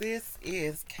This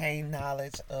is K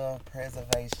Knowledge of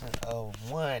Preservation of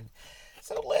One.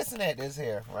 So listen at this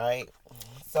here, right?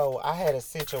 So I had a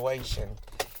situation,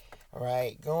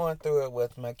 right? Going through it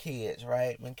with my kids,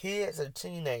 right? My kids are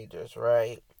teenagers,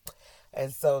 right?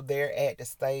 And so they're at the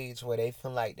stage where they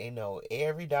feel like they know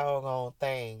every doggone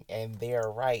thing and they're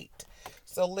right.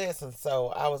 So listen, so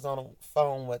I was on the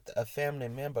phone with a family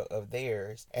member of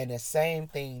theirs, and the same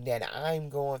thing that I'm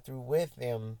going through with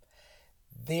them,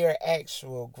 their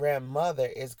actual grandmother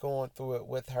is going through it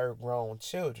with her grown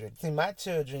children. See, my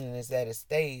children is at a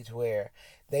stage where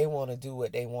they want to do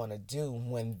what they want to do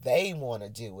when they want to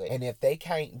do it. And if they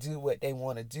can't do what they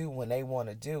want to do when they want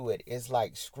to do it, it's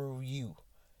like, screw you.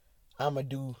 I'm going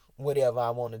to do whatever I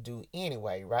want to do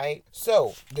anyway, right?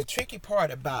 So, the tricky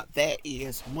part about that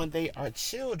is when they are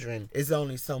children, is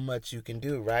only so much you can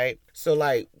do, right? So,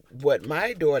 like, what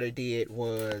my daughter did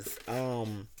was,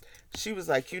 she was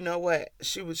like, you know what?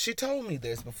 She told me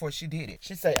this before she did it.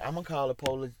 She said, I'm gonna call the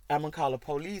police. I'm gonna call the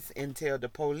police and tell the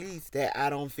police that I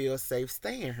don't feel safe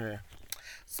staying here.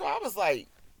 So I was like,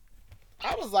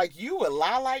 you would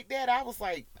lie like that? I was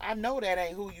like, I know that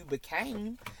ain't who you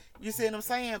became. You see what I'm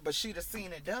saying? But she'd have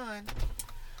seen it done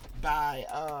by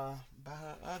her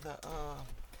other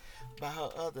by her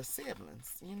other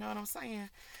siblings. You know what I'm saying?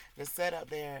 They sat up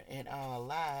there and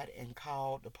lied and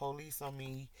called the police on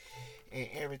me and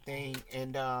everything,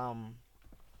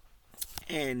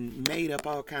 and made up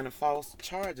all kind of false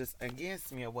charges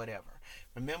against me or whatever.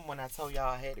 Remember when I told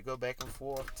y'all I had to go back and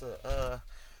forth to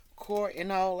court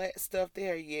and all that stuff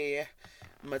there? Yeah.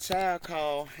 My child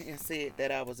called and said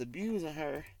that I was abusing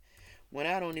her when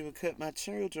I don't even cut my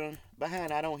children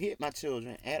behind. I don't hit my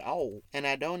children at all. And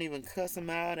I don't even cuss them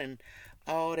out and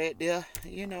all that there,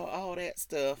 all that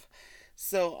stuff.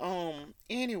 So,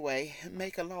 anyway,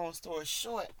 make a long story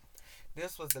short,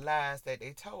 this was the lies that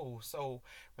they told. So,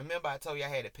 remember I told you I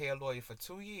had to pay a lawyer for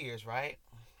 2 years, right?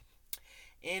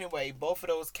 Anyway, both of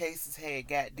those cases had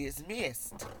got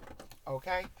dismissed.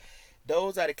 Okay?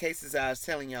 Those are the cases I was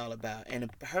telling y'all about. And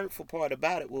the hurtful part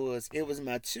about it was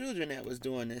my children that was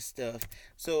doing this stuff.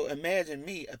 So imagine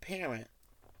me, a parent,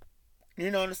 you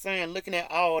know what I'm saying, looking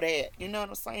at all that, you know what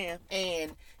I'm saying?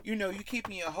 And, you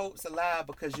keeping your hopes alive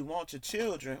because you want your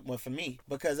children. Well, for me,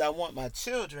 because I want my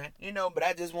children, but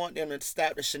I just want them to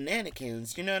stop the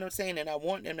shenanigans, you know what I'm saying? And I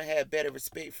want them to have better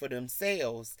respect for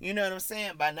themselves, you know what I'm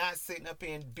saying? By not sitting up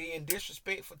and being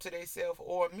disrespectful to themselves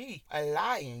or me,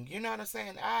 lying, you know what I'm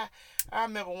saying? I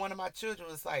remember one of my children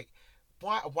was like,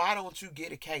 why don't you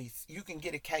get a case? You can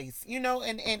get a case, and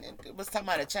it was talking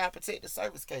about a child protective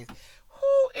service case.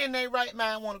 Who in their right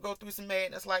mind want to go through some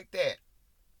madness like that?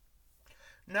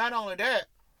 Not only that,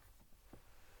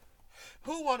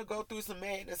 who want to go through some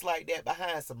madness like that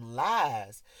behind some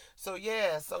lies? So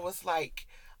yeah, so it's like,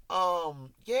 so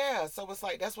it's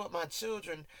like that's what my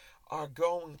children are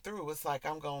going through. It's like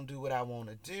I'm gonna do what I want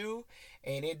to do,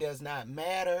 and it does not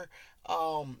matter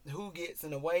who gets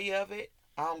in the way of it.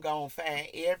 I'm gonna find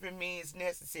every means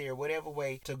necessary, whatever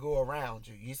way to go around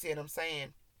you. You see what I'm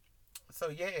saying? So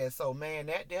yeah, so man,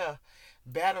 that there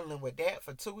battling with that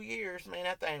for 2 years, man,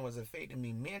 that thing was affecting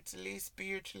me mentally,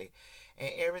 spiritually,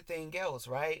 and everything else,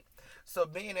 right? So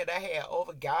being that I had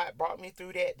over, God brought me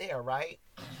through that there, right?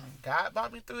 God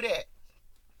brought me through that,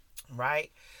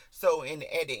 right? So at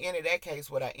the end of that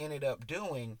case, what I ended up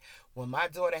doing when my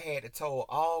daughter had to told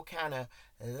all kind of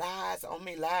lies on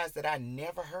me, lies that I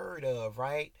never heard of,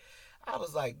 right? I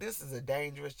was like, this is a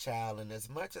dangerous child, and as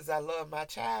much as I love my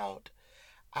child,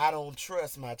 I don't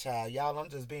trust my child. Y'all, I'm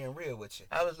just being real with you.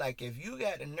 I was like, if you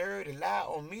got the nerve to lie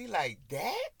on me like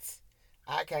that,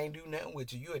 I can't do nothing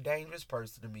with you. You're a dangerous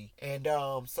person to me. And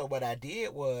so what I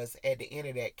did was, at the end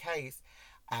of that case,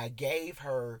 I gave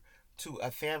her to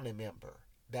a family member.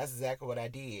 That's exactly what I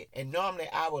did. And normally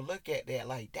I would look at that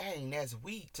like, dang, that's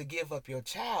weak to give up your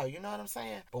child. You know what I'm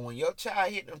saying? But when your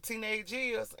child hit them teenage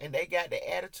years and they got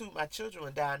the attitude, my children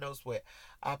were diagnosed with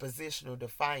oppositional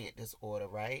defiant disorder,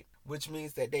 right? Which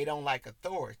means that they don't like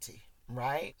authority,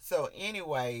 right? So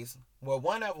anyways, well,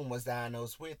 one of them was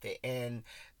diagnosed with it, and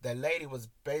the lady was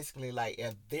basically like,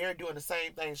 if they're doing the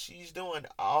same thing she's doing,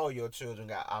 all your children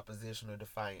got oppositional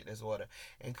defiant disorder.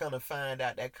 And come to find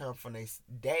out that come from their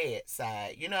dad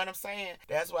side. You know what I'm saying?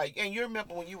 That's why, and you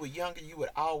remember when you were younger, you would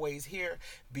always hear,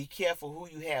 be careful who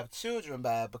you have children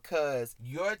by, because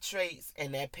your traits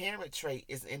and that parent trait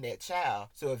is in that child.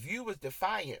 So if you was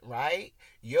defiant, right,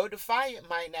 your defiant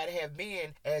might not have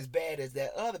been as bad as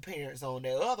that other parent's on.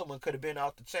 That other one could have been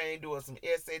off the chain doing some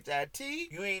SHIT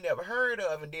you ain't never heard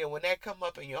of, and then when that come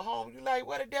up in your home, you like,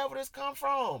 where the devil this come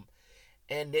from?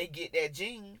 And they get that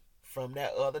gene from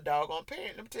that other doggone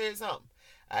parent. Let me tell you something.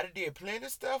 I done did plenty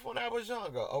of stuff when I was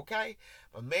younger, okay?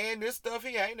 But man, this stuff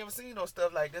here, I ain't never seen no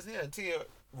stuff like this here until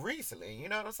recently. You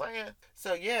know what I'm saying?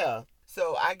 So yeah.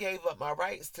 So I gave up my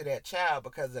rights to that child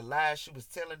because the lies she was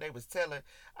telling, they was telling.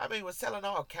 I mean, was telling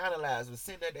all kind of lies. Was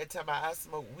sitting at that time I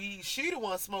smoke weed. She the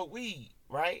one smoked weed,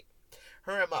 right?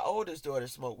 Her and my oldest daughter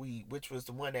smoked weed, which was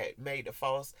the one that made the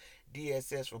false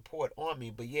DSS report on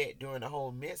me. But yet, during the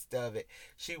whole midst of it,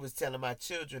 she was telling my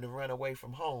children to run away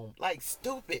from home. Like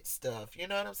stupid stuff, you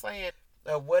know what I'm saying?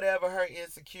 Whatever her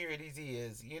insecurities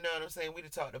is, you know what I'm saying? We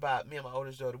done talked about, me and my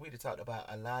oldest daughter, we done talked about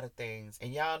a lot of things.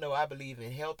 And y'all know I believe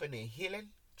in helping and healing,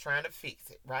 trying to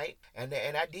fix it, right? And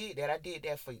I did that. I did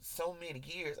that for so many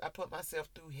years. I put myself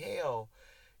through hell,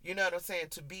 you know what I'm saying,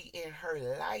 to be in her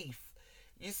life.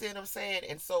 You see what I'm saying?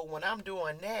 And so when I'm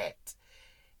doing that,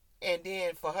 and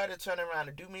then for her to turn around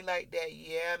and do me like that,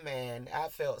 yeah, man, I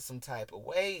felt some type of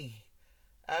way.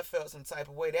 I felt some type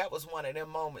of way. That was one of them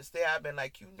moments there. I've been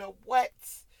like, you know what?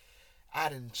 I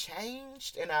done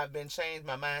changed, and I've been changed.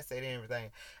 My mindset and everything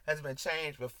has been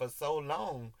changed, but for so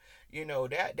long, you know,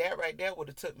 that right there would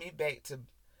have took me back to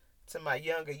my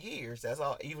younger years. That's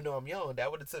all. Even though I'm young,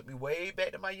 that would have took me way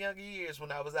back to my younger years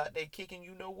when I was out there kicking.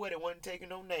 You know what? It wasn't taking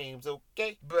no names,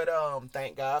 okay? But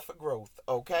thank God for growth,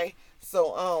 okay?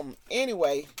 So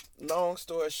anyway, long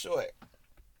story short.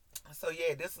 So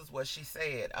yeah, this is what she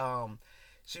said.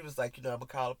 She was like, you know, I'm gonna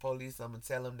call the police. I'm gonna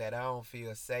tell them that I don't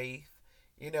feel safe.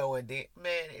 You know, and then,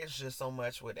 man, it's just so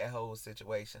much with that whole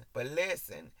situation. But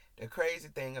listen, the crazy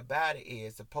thing about it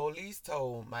is the police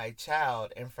told my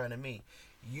child in front of me,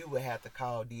 you would have to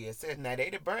call DSS. Now, they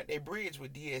done burnt their bridge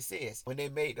with DSS when they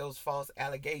made those false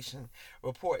allegation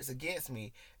reports against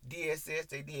me. DSS,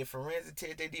 they did forensic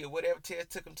tests, they did whatever test,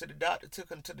 took them to the doctor, took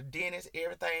them to the dentist,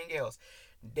 everything else.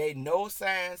 They no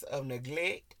signs of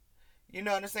neglect. You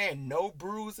know what I'm saying? No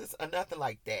bruises or nothing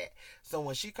like that. So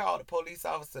when she called the police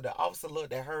officer, the officer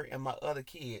looked at her and my other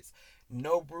kids.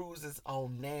 No bruises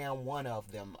on now one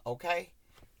of them, okay?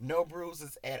 No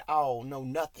bruises at all. No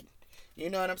nothing. You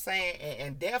know what I'm saying?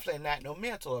 And definitely not no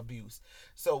mental abuse.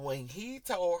 So when he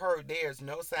told her there's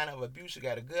no sign of abuse, you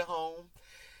got a good home,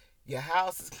 your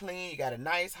house is clean, you got a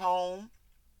nice home,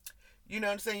 you know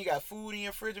what I'm saying? You got food in your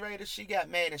refrigerator. She got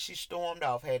mad and she stormed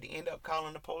off. Had to end up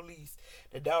calling the police,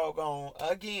 the doggone,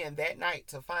 again that night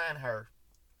to find her.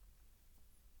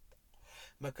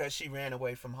 Because she ran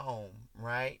away from home,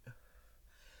 right?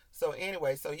 So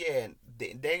anyway, so yeah,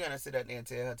 they're going to sit up there and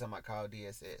tell her to call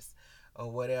DSS or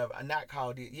whatever. Not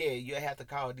call DSS. Yeah, you have to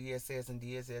call DSS and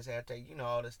DSS have to, you know,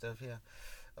 all this stuff here.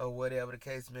 Or whatever the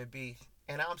case may be.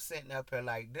 And I'm sitting up here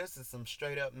like, this is some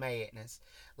straight up madness.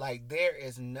 Like, there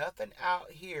is nothing out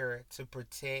here to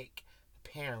protect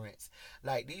parents.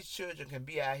 Like, these children can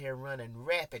be out here running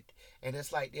rapid, and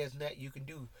it's like there's nothing you can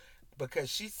do. Because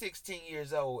she's 16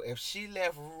 years old. If she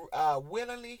left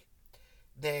willingly,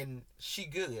 then she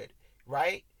good,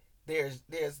 right?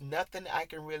 There's nothing I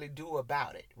can really do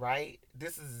about it, right?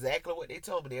 This is exactly what they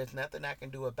told me. There's nothing I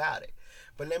can do about it.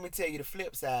 But let me tell you the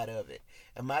flip side of it.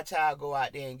 If my child go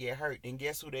out there and get hurt, then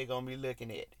guess who they're going to be looking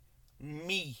at?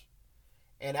 Me.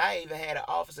 And I even had an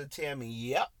officer tell me,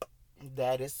 yep,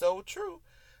 that is so true.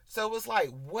 So it's like,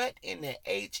 what in the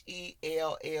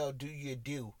HELL do you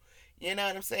do? You know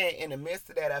what I'm saying? In the midst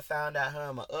of that, I found out her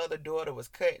and my other daughter was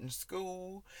cutting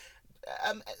school.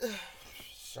 Um,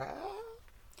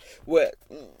 What?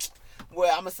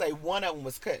 Well, I'm gonna say one of them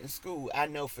was cutting school. I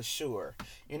know for sure.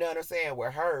 You know what I'm saying?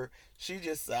 With her, she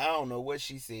just, I don't know what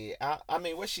she said. I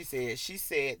mean, what she said. She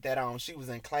said that she was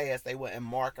in class. They wasn't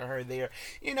marking her there.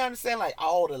 You know what I'm saying? Like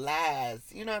all the lies.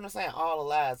 You know what I'm saying? All the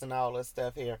lies and all this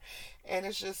stuff here. And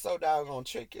it's just so doggone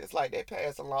tricky. It's like they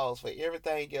passing laws for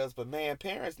everything else. But man,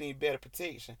 parents need better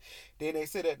protection. Then they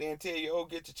sit up there and tell you, oh,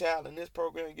 get your child in this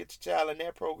program, get your child in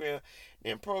that program.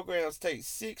 Then programs take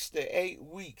 6 to 8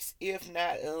 weeks, if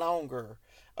not longer.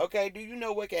 Okay, do you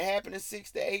know what can happen in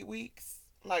 6 to 8 weeks?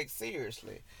 Like,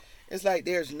 seriously. It's like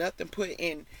there's nothing put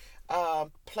in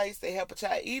place to help a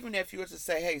child. Even if you were to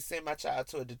say, hey, send my child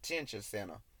to a detention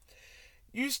center,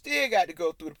 you still got to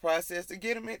go through the process to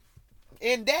get them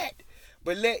in that.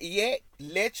 But let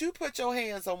you put your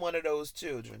hands on one of those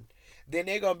children, then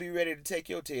they're going to be ready to take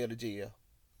your tail to jail.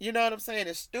 You know what I'm saying?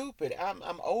 It's stupid.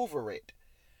 I'm over it.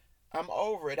 I'm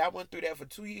over it. I went through that for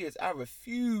 2 years. I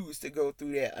refuse to go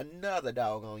through that another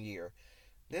doggone year.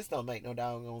 This don't make no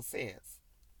doggone sense.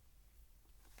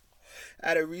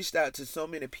 I'd have reached out to so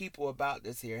many people about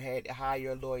this here. Had to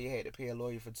hire a lawyer, had to pay a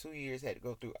lawyer for 2 years, had to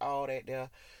go through all that there.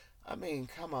 I mean,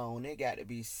 come on. There got to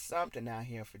be something out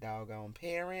here for doggone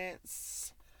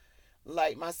parents.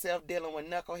 Like myself dealing with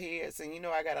knuckleheads. And you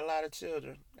know I got a lot of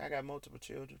children. I got multiple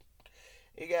children.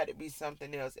 It got to be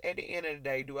something else. At the end of the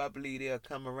day, do I believe they'll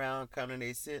come around, come to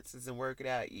their senses, and work it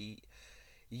out?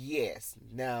 Yes.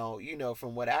 Now,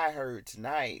 from what I heard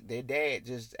tonight, their dad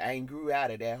just ain't grew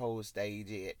out of that whole stage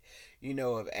yet.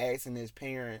 Of asking his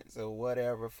parents or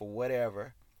whatever for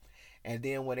whatever. And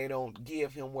then when they don't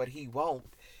give him what he want,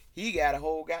 he got a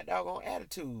whole god doggone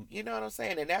attitude. You know what I'm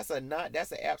saying? And that's an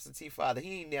absentee father.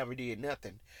 He ain't never did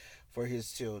nothing for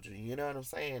his children. You know what I'm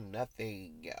saying?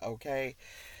 Nothing. Okay.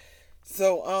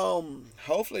 So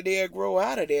hopefully they'll grow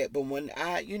out of that. But when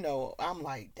I'm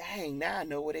like, dang, now I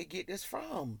know where they get this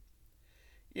from.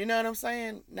 You know what I'm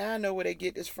saying? Now I know where they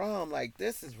get this from. Like,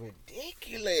 this is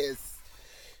ridiculous.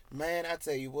 Man, I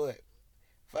tell you what.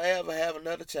 If I ever have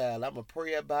another child, I'm going to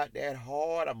pray about that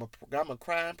hard. I'm going to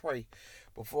cry and pray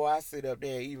before I sit up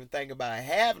there and even think about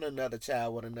having another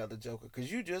child with another joker.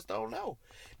 Because you just don't know.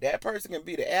 That person can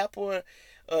be the apple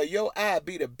your eye,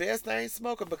 be the best thing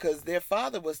smoking, because their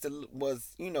father was,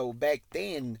 back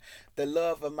then, the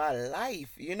love of my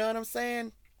life. You know what I'm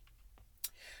saying?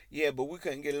 Yeah, but we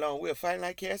couldn't get along. We were fighting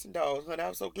like cats and dogs. And I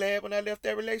was so glad when I left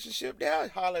that relationship down.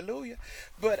 Hallelujah.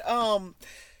 But,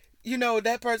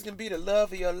 that person can be the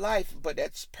love of your life, but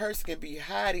that person can be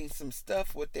hiding some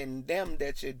stuff within them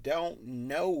that you don't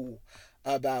know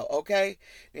about, okay?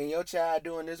 And your child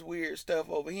doing this weird stuff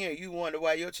over here. You wonder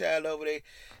why your child over there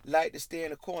like to stay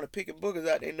in the corner picking boogers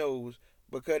out their nose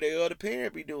because their other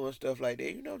parent be doing stuff like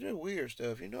that. Just weird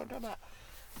stuff. You know what I'm talking about?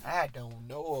 I don't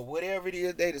know, or whatever it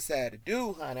is they decide to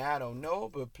do, honey. I don't know,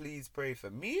 but please pray for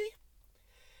me.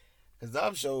 Because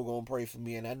I'm sure going to pray for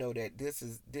me, and I know that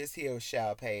this here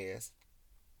shall pass.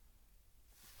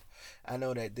 I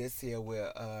know that this here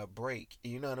will break.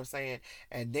 You know what I'm saying?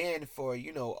 And then for,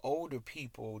 older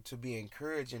people to be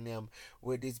encouraging them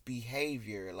with this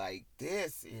behavior, like,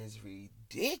 this is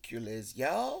ridiculous,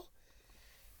 y'all.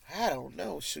 I don't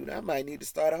know. Shoot, I might need to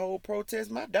start a whole protest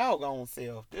my doggone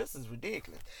self. This is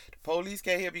ridiculous. The police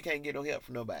can't help you, can't get no help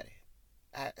from nobody.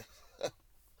 I,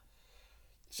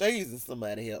 Jesus,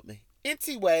 somebody help me.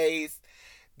 Anyways,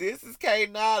 this is K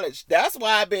Knowledge. That's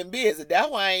why I've been busy.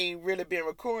 That's why I ain't really been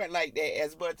recording like that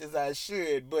as much as I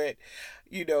should. But,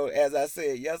 as I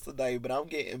said yesterday, but I'm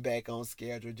getting back on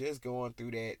schedule. Just going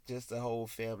through that, just a whole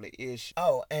family issue.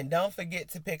 Oh, and don't forget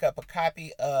to pick up a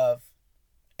copy of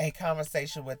A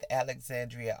Conversation with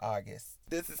Alexandria August.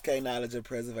 This is K Knowledge of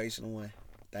Preservation One.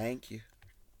 Thank you.